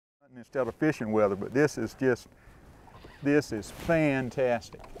Instead of fishing weather, but this is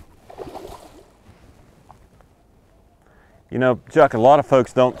fantastic. You know, Chuck, a lot of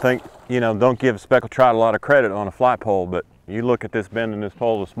folks don't give speckled trout a lot of credit on a fly pole, but you look at this bend in this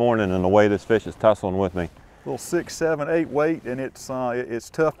pole this morning and the way this fish is tussling with me. Little 6, 7, 8 weight, and it's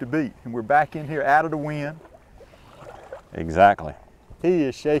tough to beat. And we're back in here out of the wind. Exactly. He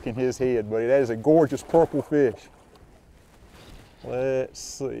is shaking his head, buddy. That is a gorgeous purple fish. Let's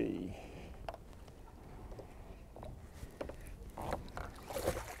see.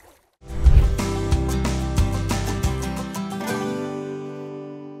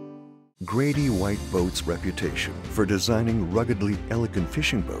 Grady White Boats' reputation for designing ruggedly elegant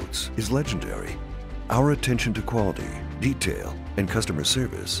fishing boats is legendary. Our attention to quality, detail, and customer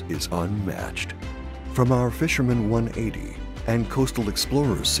service is unmatched. From our Fisherman 180 and Coastal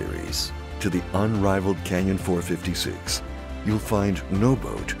Explorers series to the unrivaled Canyon 456, you'll find no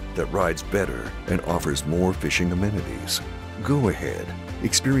boat that rides better and offers more fishing amenities. Go ahead,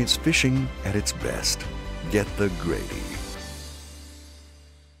 experience fishing at its best. Get the Grady.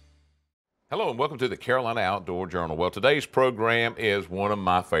 Hello and welcome to the Carolina Outdoor Journal. Well, today's program is one of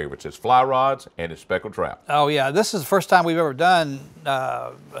my favorites. It's fly rods and it's speckled trout. Oh yeah, this is the first time we've ever done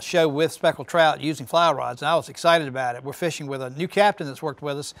a show with speckled trout using fly rods, and I was excited about it. We're fishing with a new captain that's worked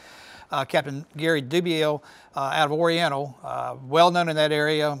with us, Captain Gary Dubiel out of Oriental, well known in that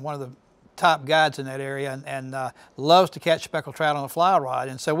area, one of the top guides in that area, and loves to catch speckled trout on a fly rod.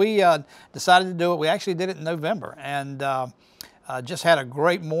 And so we decided to do it. We actually did it in November, and just had a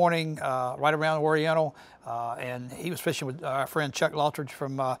great morning right around Oriental, and he was fishing with our friend Chuck Lottridge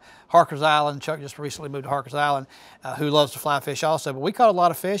from Harker's Island. Chuck just recently moved to Harker's Island, who loves to fly fish also. But we caught a lot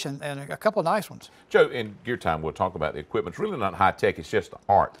of fish and a couple of nice ones. Joe, in your time, we'll talk about the equipment. It's really not high tech. It's just the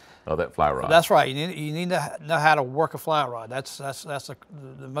art of that fly rod. That's right. You need to know how to work a fly rod. That's the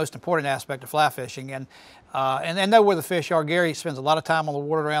most important aspect of fly fishing, and know where the fish are. Gary spends a lot of time on the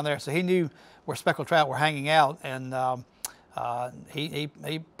water around there, so he knew where speckled trout were hanging out, and he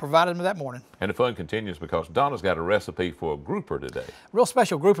provided me that morning. And the fun continues because Donna's got a recipe for a grouper today. Real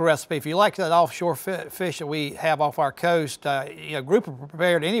special grouper recipe. If you like that offshore fish that we have off our coast, grouper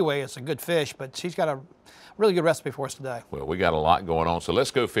prepared anyway, it's a good fish, but she's got a really good recipe for us today. Well, we got a lot going on, so let's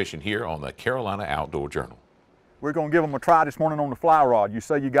go fishing here on the Carolina Outdoor Journal. We're going to give them a try this morning on the fly rod. You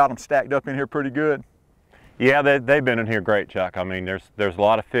say you got them stacked up in here pretty good? Yeah, they've been in here great, Chuck. I mean, there's a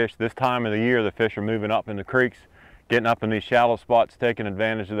lot of fish. This time of the year, the fish are moving up in the creeks, getting up in these shallow spots, taking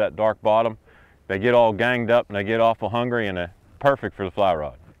advantage of that dark bottom. They get all ganged up and they get awful hungry, and they're perfect for the fly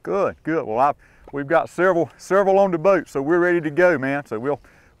rod. Good, good. Well, we've got several on the boat, so we're ready to go, man. So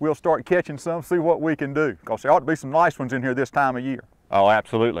we'll start catching some, see what we can do, because there ought to be some nice ones in here this time of year. Oh,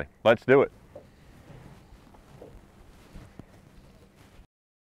 absolutely. Let's do it.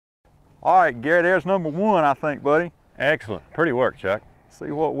 All right, Gary, there's number one, I think, buddy. Excellent. Pretty work, Chuck.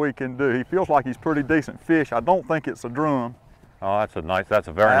 See what we can do. He feels like he's pretty decent fish. I don't think it's a drum. Oh, that's a very nice trout.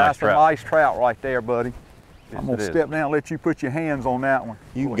 That's a nice trout right there, buddy. Yes, I'm gonna step down and let you put your hands on that one.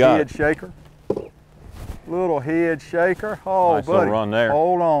 You got it. Head shaker. Little head shaker. Oh, nice buddy. Little run there.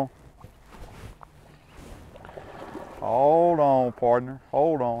 Hold on. Hold on, partner.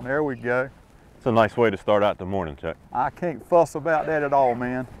 Hold on. There we go. It's a nice way to start out the morning, Chuck. I can't fuss about that at all,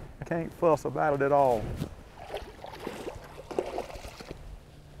 man. I can't fuss about it at all.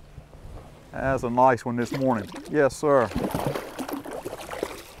 That's a nice one this morning. Yes, sir.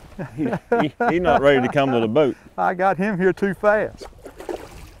 He's not ready to come to the boat. I got him here too fast.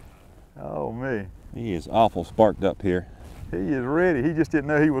 Oh, me. He is awful sparked up here. He is ready. He just didn't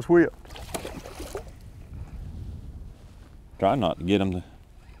know he was whipped. Try not to get him to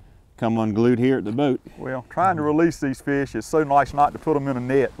come unglued here at the boat. Well, trying to release these fish is so nice not to put them in a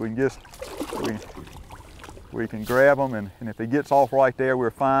net. We can grab them, and if he gets off right there,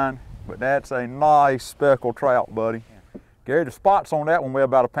 we're fine. But that's a nice speckled trout, buddy. Gary, the spots on that one weigh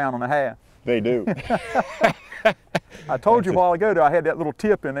about 1.5 pounds. They do. I told you a while ago that I had that little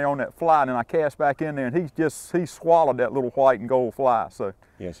tip in there on that fly, and then I cast back in there, and he swallowed that little white and gold fly. So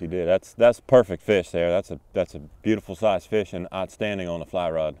yes, he did. That's perfect fish there. That's a beautiful sized fish and outstanding on the fly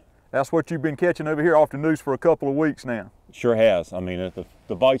rod. That's what you've been catching over here off the Noose for a couple of weeks now. Sure has. I mean,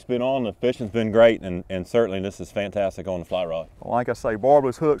 the bite's been on, the fishing's been great, and certainly this is fantastic on the fly rod. Well, like I say,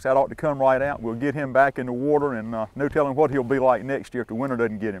 barbless hooks, that ought to come right out. We'll get him back in the water, and no telling what he'll be like next year if the winter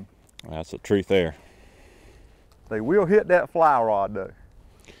doesn't get him. That's the truth there. They will hit that fly rod, though.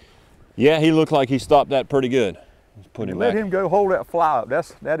 Yeah, he looked like he stopped that pretty good. Let's put him back. Let him go hold that fly up.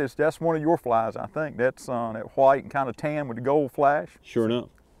 That's one of your flies, I think. That's that white and kind of tan with the gold flash. Sure enough.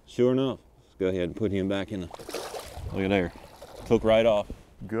 Sure enough. Let's go ahead and put him back in the, look at there. Took right off.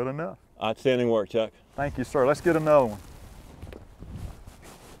 Good enough. Outstanding work, Chuck. Thank you, sir. Let's get another one.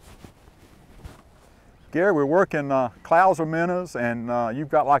 Gary, we're working Clouser minnows, and you've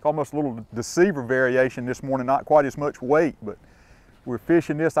got like almost a little deceiver variation this morning, not quite as much weight, but we're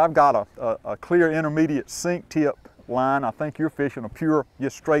fishing this. I've got a clear intermediate sink tip line. I think you're fishing a pure,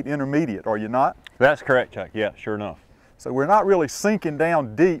 just straight intermediate, are you not? That's correct, Chuck. Yeah, sure enough. So we're not really sinking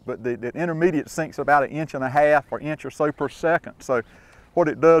down deep, but the intermediate sinks about 1.5 inches or inch or so per second. So what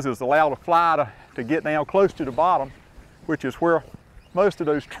it does is allow the fly to get down close to the bottom, which is where most of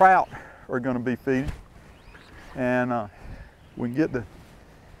those trout are going to be feeding. And we can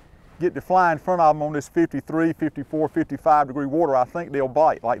get the fly in front of them on this 53, 54, 55 degree water. I think they'll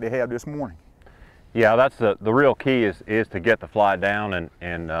bite like they have this morning. Yeah, that's the real key is to get the fly down,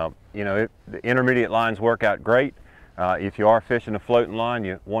 and you know, the intermediate lines work out great. If you are fishing a floating line,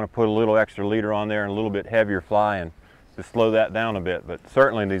 you want to put a little extra leader on there and a little bit heavier fly and to slow that down a bit. But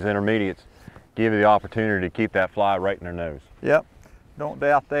certainly these intermediates give you the opportunity to keep that fly right in their nose. Yep, don't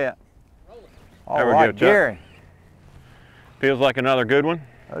doubt that. All There we right, go, Chuck. Gary. Feels like another good one.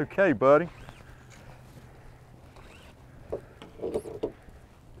 Okay, buddy.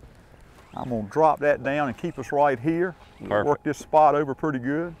 I'm gonna drop that down and keep us right here. We'll Perfect. work this spot over pretty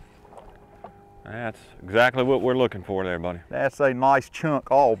good. That's exactly what we're looking for there, buddy. That's a nice chunk.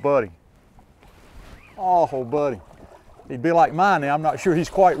 Oh, buddy. Oh, buddy. He'd be like mine now. I'm not sure he's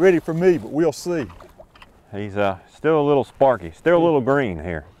quite ready for me, but we'll see. He's still a little sparky, still a little green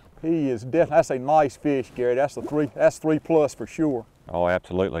here. He is definitely, that's a nice fish, Gary. That's 3+ for sure. Oh,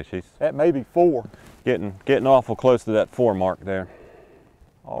 absolutely. She's That may be 4. getting awful close to that 4 mark there.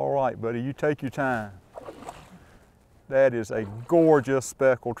 All right, buddy, you take your time. That is a gorgeous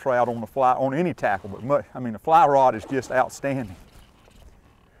speckled trout on the fly, on any tackle, but the fly rod is just outstanding.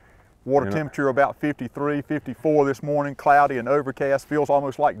 Water temperature about 53, 54 this morning, cloudy and overcast. Feels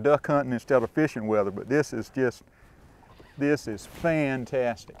almost like duck hunting instead of fishing weather, but this is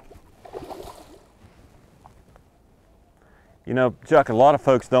fantastic. You know, Chuck, a lot of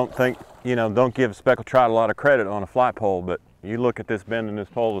folks don't give speckled trout a lot of credit on a fly pole, but you look at this bend in this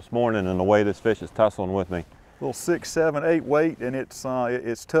pole this morning and the way this fish is tussling with me. Little 6, 7, 8 weight, and it's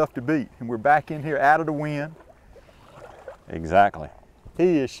tough to beat. And we're back in here out of the wind. Exactly.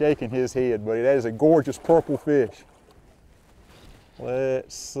 He is shaking his head, buddy. That is a gorgeous purple fish.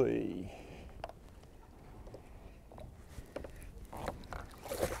 Let's see.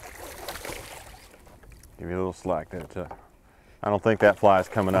 Give you a little slack there, Chuck. I don't think that fly is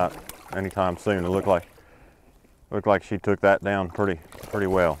coming out anytime soon. It looked like she took that down pretty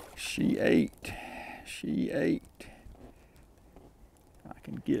well. She ate. She ate. I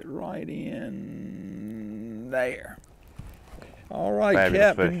can get right in there. All right, Fabulous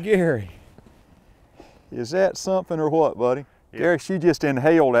Captain fish. Gary. Is that something or what, buddy? Yeah. Gary, she just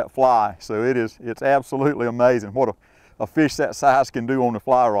inhaled that fly, so it's absolutely amazing what a fish that size can do on the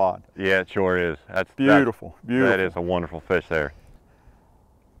fly rod. Yeah, it sure is. That's Beautiful, beautiful. That is a wonderful fish there.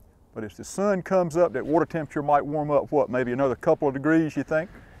 But if the sun comes up, that water temperature might warm up, what, maybe another couple of degrees, you think?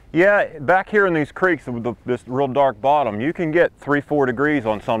 Yeah, back here in these creeks with this real dark bottom, you can get 3-4 degrees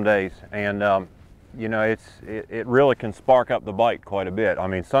on some days, and you know, it really can spark up the bite quite a bit. I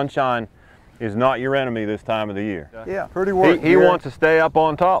mean, sunshine is not your enemy this time of the year. Yeah, pretty work. He wants to stay up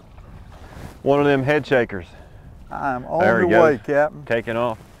on top. One of them head shakers. I'm There on he the way, goes. Captain. Taking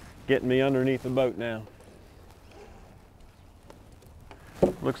off, getting me underneath the boat now.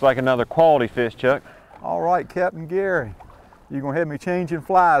 Looks like another quality fish, Chuck. All right, Captain Gary. You're gonna have me changing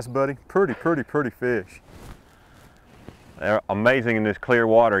flies, buddy. Pretty fish. They're amazing in this clear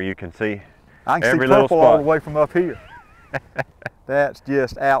water. You can see I can every see little purple all the spot. way from up here. That's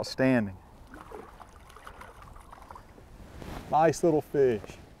just outstanding. Nice little fish.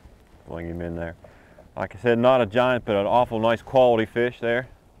 Fling him in there. Like I said, not a giant, but an awful nice quality fish there.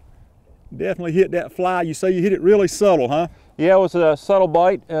 Definitely hit that fly. You say you hit it really subtle, huh? Yeah, it was a subtle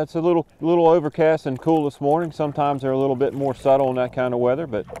bite. It's a little overcast and cool this morning. Sometimes they're a little bit more subtle in that kind of weather,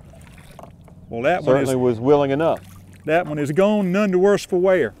 but Well, that certainly was willing enough. That one is gone, none the worse for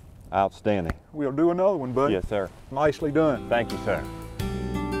wear. Outstanding. We'll do another one, buddy. Yes, sir. Nicely done. Thank you, sir.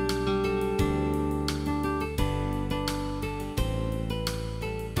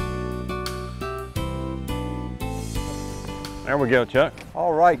 There we go, Chuck.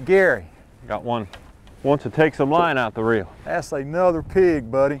 All right, Gary. Got one. Wants to take some line out the reel. That's another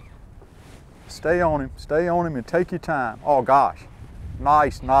pig, buddy. Stay on him and take your time. Oh gosh,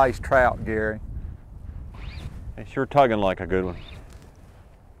 nice trout, Gary. He's sure tugging like a good one.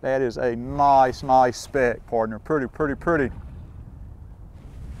 That is a nice speck, partner. Pretty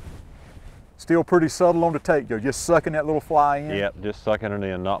Still pretty subtle on the take, though, just sucking that little fly in. Yep, just sucking it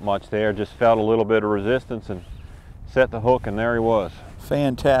in, not much there. Just felt a little bit of resistance and set the hook, and there he was.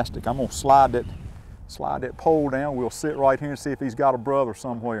 Fantastic. I'm gonna slide that pole down. We'll sit right here and see if he's got a brother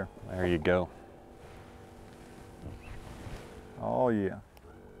somewhere. There you go. Oh yeah.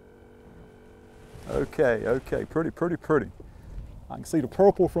 Okay, okay, pretty, pretty, pretty. I can see the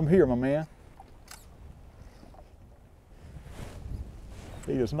purple from here, my man.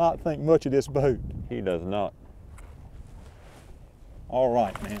 He does not think much of this boat. He does not. All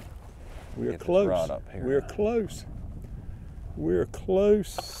right, man. We're close. Rod up here. We're close. We're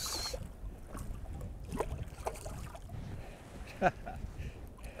close.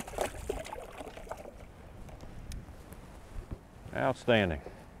 Outstanding.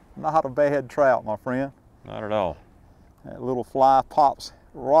 Not a bad trout, my friend. Not at all. That little fly pops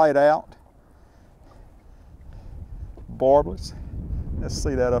right out. Barbless. Let's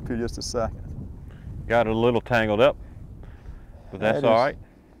see that up here just a second. Got it a little tangled up, but that's all right.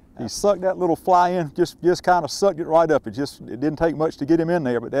 He sucked that little fly in, just kind of sucked it right up. It didn't take much to get him in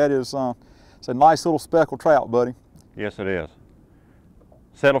there, but that is, it's a nice little speckled trout, buddy. Yes, it is.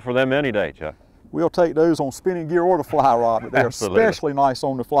 Settle for them any day, Chuck. We'll take those on spinning gear or the fly rod, but they're especially nice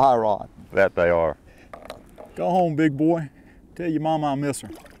on the fly rod. That they are. Go home, big boy. Tell your mama I miss her.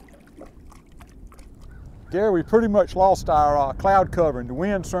 Gary, we pretty much lost our cloud covering. The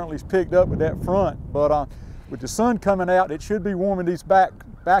wind certainly's picked up with that front, but with the sun coming out, it should be warming these back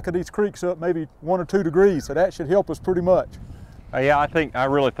of these creeks up maybe 1 or 2 degrees, so that should help us pretty much. Yeah, I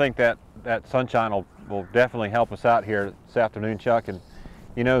really think that sunshine will definitely help us out here this afternoon, Chuck. And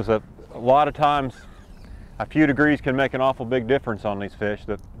you know, a lot of times a few degrees can make an awful big difference on these fish.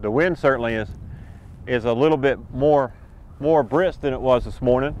 The wind certainly is a little bit more brisk than it was this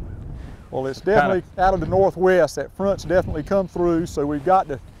morning. Well, it's definitely out of the northwest. That front's definitely come through, so we've got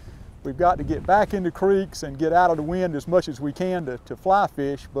to get back into creeks and get out of the wind as much as we can to fly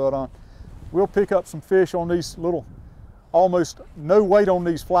fish. But we'll pick up some fish on these little, almost no weight on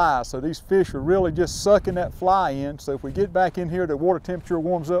these flies. So these fish are really just sucking that fly in. So if we get back in here, the water temperature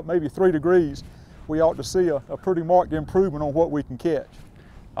warms up maybe 3 degrees, we ought to see a pretty marked improvement on what we can catch.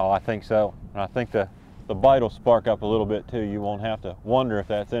 Oh, I think so. And I think the bite will spark up a little bit too. You won't have to wonder if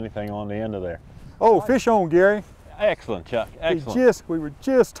that's anything on the end of there. Oh, fish on, Gary. Excellent, Chuck. Excellent. We were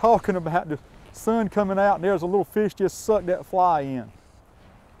just talking about the sun coming out, and there's a little fish just sucked that fly in.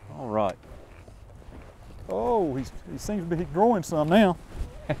 All right. Oh, he seems to be growing some now.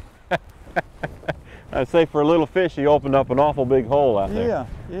 I'd say for a little fish, he opened up an awful big hole out there. Yeah,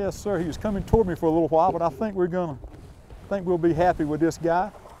 yes, sir. He was coming toward me for a little while, but I think we'll be happy with this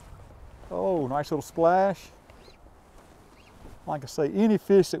guy. Oh, nice little splash. Like I say, any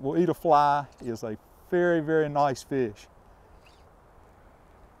fish that will eat a fly is a very, very nice fish.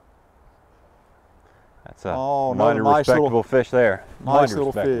 That's a mighty respectable fish there. Nice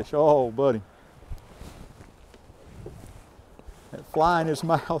little fish. Oh, buddy. That fly in his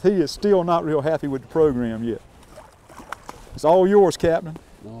mouth, he is still not real happy with the program yet. It's all yours, Captain.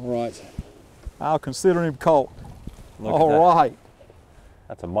 All right. I'll consider him caught. All right.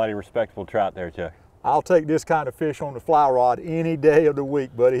 That's a mighty respectable trout there, Chuck. I'll take this kind of fish on the fly rod any day of the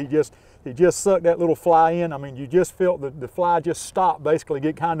week, buddy. He just sucked that little fly in. I mean, you just felt the fly just stop, basically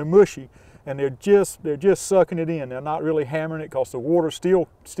get kind of mushy, and they're just sucking it in. They're not really hammering it because the water's still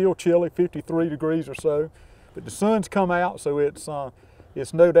chilly, 53 degrees or so. But the sun's come out, so it's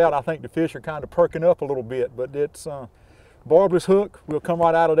no doubt, I think the fish are kind of perking up a little bit, but it's barbless hook will come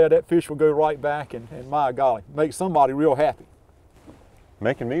right out of there. That fish will go right back, and my golly, make somebody real happy.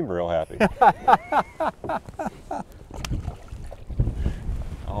 Making me real happy.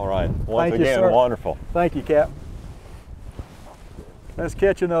 All right, once again, wonderful. Thank you, Cap. Let's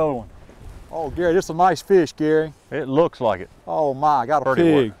catch another one. Oh, Gary, this is a nice fish, Gary. It looks like it. Oh my, got a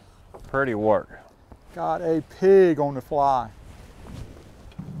pig. Pretty work. Got a pig on the fly.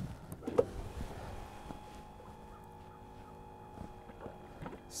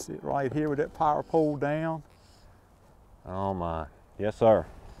 Sit right here with that power pole down. Oh my. Yes, sir.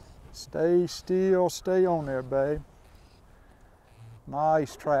 Stay still, stay on there, babe.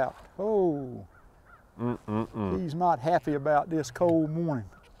 Nice trout. Oh, He's not happy about this cold morning.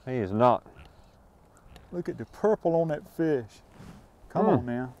 He is not. Look at the purple on that fish. Come on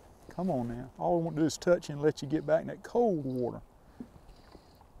now, come on now. All I want to do is touch you and let you get back in that cold water.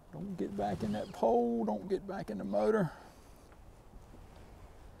 Don't get back in that pole, don't get back in the motor.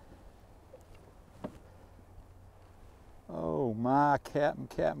 Oh my, Captain,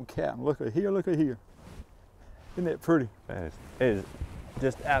 Captain, Captain. Look at here, look at here. Isn't that pretty? It is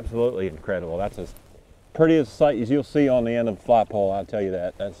just absolutely incredible. That's as pretty a sight as you'll see on the end of a fly pole, I'll tell you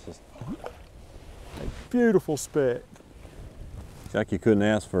that. That's just Beautiful speck. Chuck, you couldn't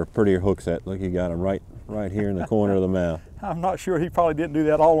ask for a prettier hook set. Look, you got him right here in the corner of the mouth. I'm not sure, he probably didn't do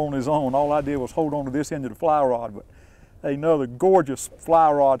that all on his own. All I did was hold on to this end of the fly rod, but another gorgeous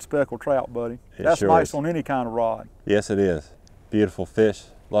fly rod speckled trout, buddy. That's sure nice is. on any kind of rod. Yes, it is. Beautiful fish,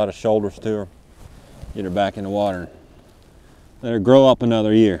 a lot of shoulders to her. Get her back in the water. Let her grow up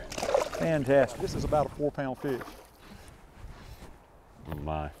another year. Fantastic. This is about a 4-pound fish. Oh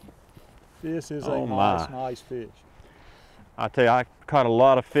my. This is Oh a my. nice fish. I tell you, I caught a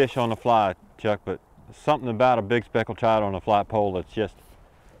lot of fish on the fly, Chuck, but something about a big speckled trout on a flat pole that's just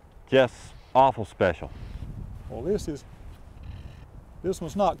awful special. Well, this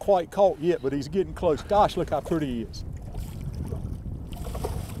one's not quite caught yet, but he's getting close. Gosh, look how pretty he is.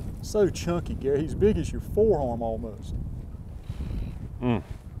 So chunky, Gary. He's big as your forearm almost.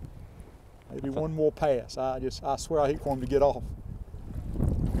 Maybe one more pass. I swear I hate for him to get off.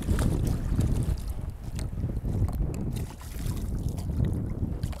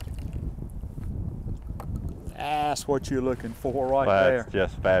 That's what you're looking for right there. That's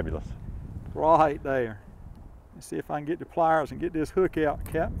just fabulous. Right there. Let's see if I can get the pliers and get this hook out,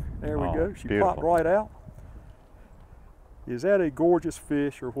 Cap. There we go. She beautiful. popped right out. Is that a gorgeous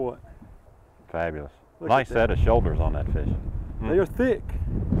fish or what? Fabulous. Look Nice at that. set of shoulders on that fish. They are thick.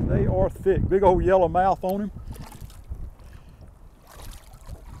 They are thick. Big old yellow mouth on him.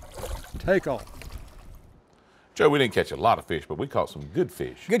 Take off. Joe, we didn't catch a lot of fish, but we caught some good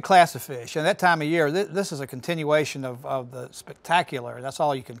fish. Good class of fish. And that time of year, this is a continuation of the spectacular, that's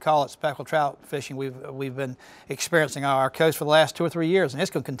all you can call it, speckled trout fishing we've been experiencing on our coast for the last 2 or 3 years, and it's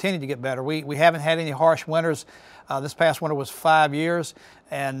going to continue to get better. We haven't had any harsh winters. This past winter was 5 years,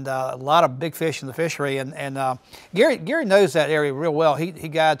 and a lot of big fish in the fishery. And Gary knows that area real well. He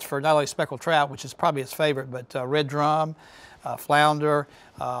guides for not only speckled trout, which is probably his favorite, but red drum, flounder,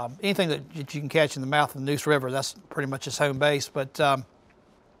 anything that you can catch in the mouth of the Neuse River. That's pretty much his home base. But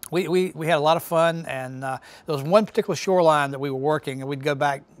we had a lot of fun, and there was one particular shoreline that we were working, and we'd go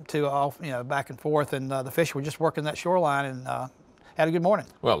back to back and forth, and the fish were just working that shoreline, and had a good morning.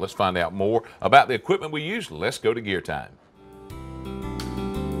 Well, let's find out more about the equipment we use. Let's go to gear time.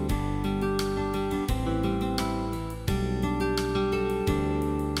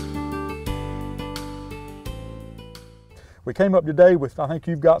 We came up today with, I think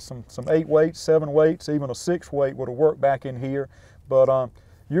you've got some 8 weights, 7 weights, even a 6 weight would have worked back in here. But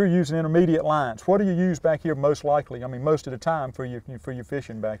you're using intermediate lines. What do you use back here most likely? I mean, most of the time for your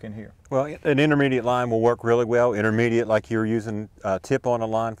fishing back in here. Well, an intermediate line will work really well. Intermediate, like you're using tip on a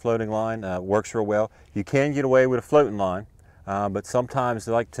line, floating line, works real well. You can get away with a floating line, but sometimes,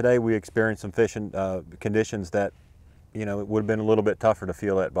 like today, we experienced some fishing conditions that, it would have been a little bit tougher to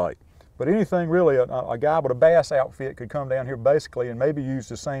feel that bite. But anything really, a guy with a bass outfit could come down here basically and maybe use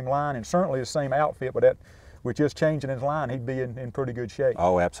the same line and certainly the same outfit, but with just changing his line, he'd be in pretty good shape.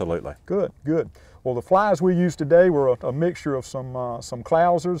 Oh, absolutely. Good, good. Well, the flies we used today were a mixture of some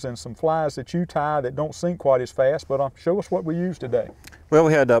clousers and some flies that you tie that don't sink quite as fast, but show us what we used today. Well,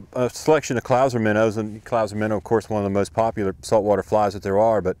 we had a selection of clouser minnows, and clouser minnow, of course, one of the most popular saltwater flies that there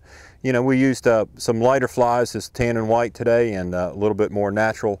are, but we used some lighter flies, this tan and white today, and a little bit more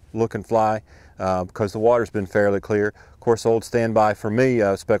natural looking fly because the water's been fairly clear. Of course, old standby for me,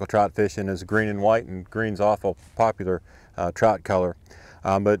 speckled trout fishing, is green and white, and green's awful popular trout color.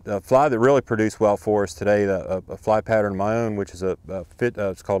 But a fly that really produced well for us today, a fly pattern of my own, which is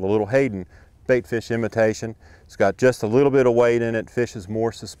it's called a Little Hayden bait fish imitation. It's got just a little bit of weight in it. Fish is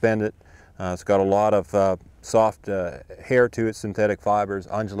more suspended. It's got a lot of soft hair to it, synthetic fibers,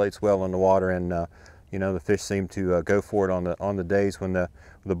 undulates well in the water, and the fish seem to go for it on the days when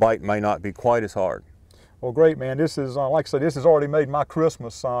the bite may not be quite as hard. Well, great, man. This is, like I said, this has already made my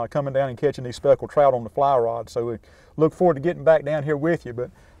Christmas coming down and catching these speckled trout on the fly rod. So we look forward to getting back down here with you, but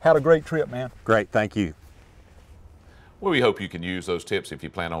had a great trip, man. Great, thank you. Well, we hope you can use those tips if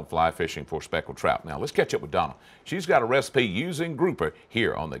you plan on fly fishing for speckled trout. Now, let's catch up with Donna. She's got a recipe using grouper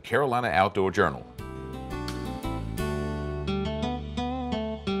here on the Carolina Outdoor Journal.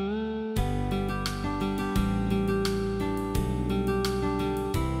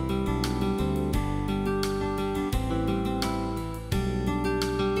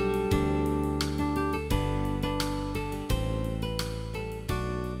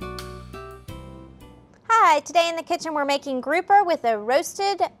 Hi, today in the kitchen we're making grouper with a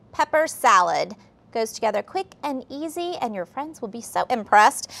roasted pepper salad. Goes together quick and easy, and your friends will be so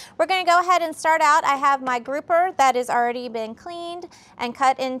impressed. We're going to go ahead and start out. I have my grouper that has already been cleaned and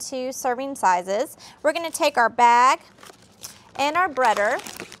cut into serving sizes. We're going to take our bag and our breader,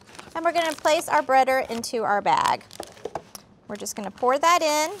 and we're going to place our breader into our bag. We're just going to pour that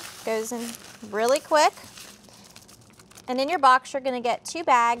in. Goes in really quick. And in your box, you're going to get 2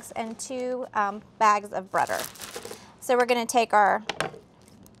 bags and 2 bags of butter. So we're going to take our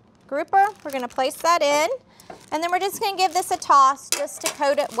grouper, we're going to place that in, and then we're just going to give this a toss just to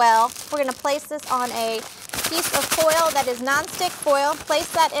coat it well. We're going to place this on a piece of foil that is non-stick foil.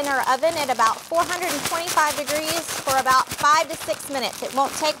 Place that in our oven at about 425 degrees for about 5 to 6 minutes. It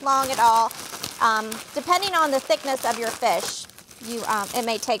won't take long at all. Depending on the thickness of your fish, it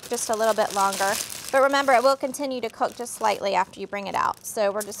may take just a little bit longer. But remember, it will continue to cook just slightly after you bring it out.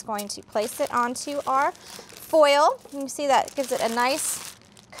 So we're just going to place it onto our foil. You can see that gives it a nice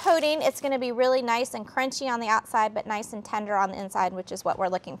coating. It's going to be really nice and crunchy on the outside, but nice and tender on the inside, which is what we're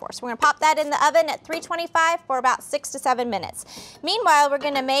looking for. So we're going to pop that in the oven at 325 for about 6 to 7 minutes. Meanwhile, we're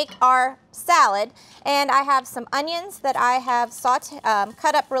going to make our salad, and I have some onions that I have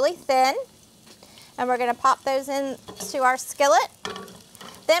cut up really thin, and we're going to pop those into our skillet.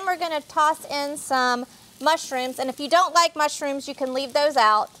 Then we're going to toss in some mushrooms, and if you don't like mushrooms, you can leave those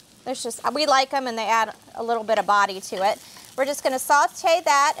out. We like them, and they add a little bit of body to it. We're just going to saute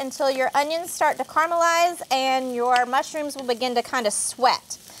that until your onions start to caramelize and your mushrooms will begin to kind of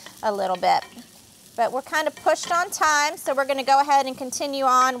sweat a little bit. But we're kind of pushed on time, so we're going to go ahead and continue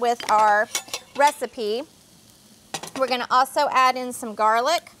on with our recipe. We're going to also add in some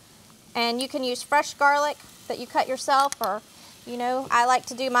garlic, and you can use fresh garlic that you cut yourself, or, you know, I like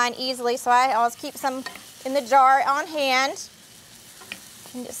to do mine easily, so I always keep some in the jar on hand.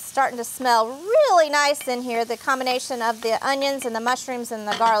 And it's starting to smell really nice in here. The combination of the onions and the mushrooms and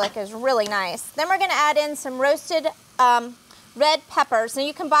the garlic is really nice. Then we're going to add in some roasted red peppers. Now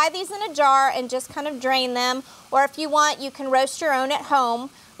you can buy these in a jar and just kind of drain them, or if you want, you can roast your own at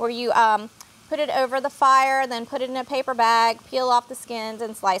home, where you put it over the fire, then put it in a paper bag, peel off the skins,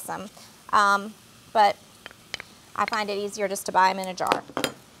 and slice them. But I find it easier just to buy them in a jar,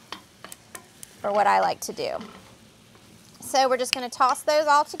 for what I like to do. So we're just going to toss those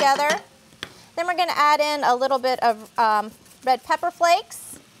all together. Then we're going to add in a little bit of red pepper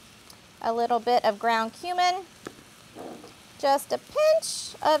flakes, a little bit of ground cumin, just a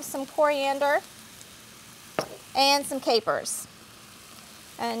pinch of some coriander, and some capers.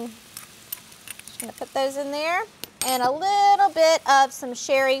 And just going to put those in there, and a little bit of some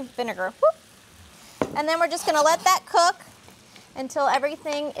sherry vinegar. Whoop. And then we're just going to let that cook until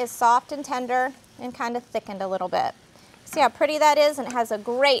everything is soft and tender and kind of thickened a little bit. See how pretty that is, and it has a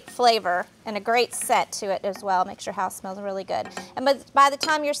great flavor and a great scent to it as well. Makes your house smell really good. And by the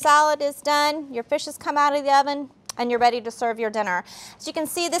time your salad is done, your fish has come out of the oven, and you're ready to serve your dinner. As you can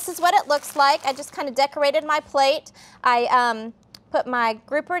see, this is what it looks like. I just kind of decorated my plate. I put my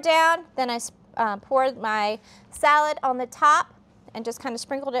grouper down, then I poured my salad on the top, and just kind of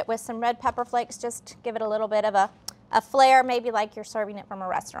sprinkled it with some red pepper flakes, just to give it a little bit of a flair, maybe like you're serving it from a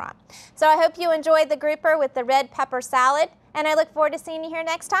restaurant. So I hope you enjoyed the grouper with the red pepper salad, and I look forward to seeing you here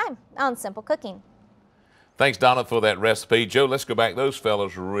next time on Simple Cooking. Thanks, Donna, for that recipe. Joe, let's go back. Those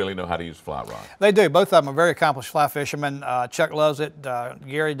fellows really know how to use fly rod. They do. Both of them are very accomplished fly fishermen. Chuck loves it.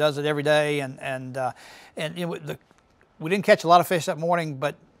 Gary does it every day, and you know, we didn't catch a lot of fish that morning,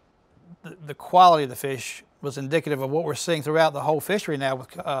 but the quality of the fish was indicative of what we're seeing throughout the whole fishery now with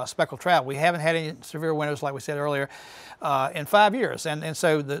speckled trout. We haven't had any severe winters, like we said earlier, in 5 years. And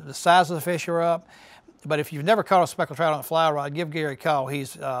so the size of the fish are up. But if you've never caught a speckled trout on a fly rod, give Gary a call.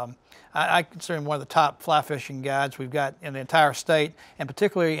 He's, I consider him one of the top fly fishing guides we've got in the entire state, and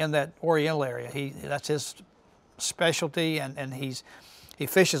particularly in that Oriental area. That's his specialty, and he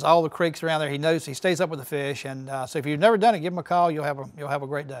fishes all the creeks around there. He knows, he stays up with the fish, and so if you've never done it, give him a call. You'll have a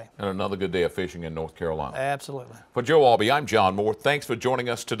great day. And another good day of fishing in North Carolina. Absolutely. For Joe Albee, I'm John Moore. Thanks for joining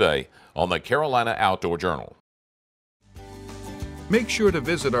us today on the Carolina Outdoor Journal. Make sure to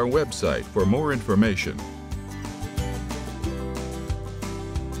visit our website for more information.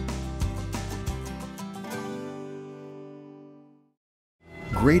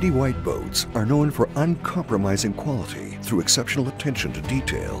 Grady White boats are known for uncompromising quality through exceptional attention to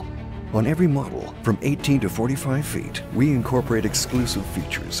detail. On every model, from 18 to 45 feet, we incorporate exclusive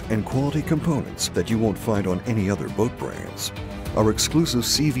features and quality components that you won't find on any other boat brands. Our exclusive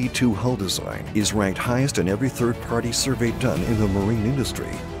CV2 hull design is ranked highest in every third-party survey done in the marine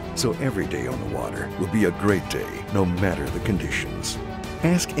industry. So every day on the water will be a great day, no matter the conditions.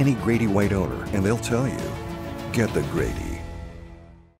 Ask any Grady White owner and they'll tell you, get the Grady.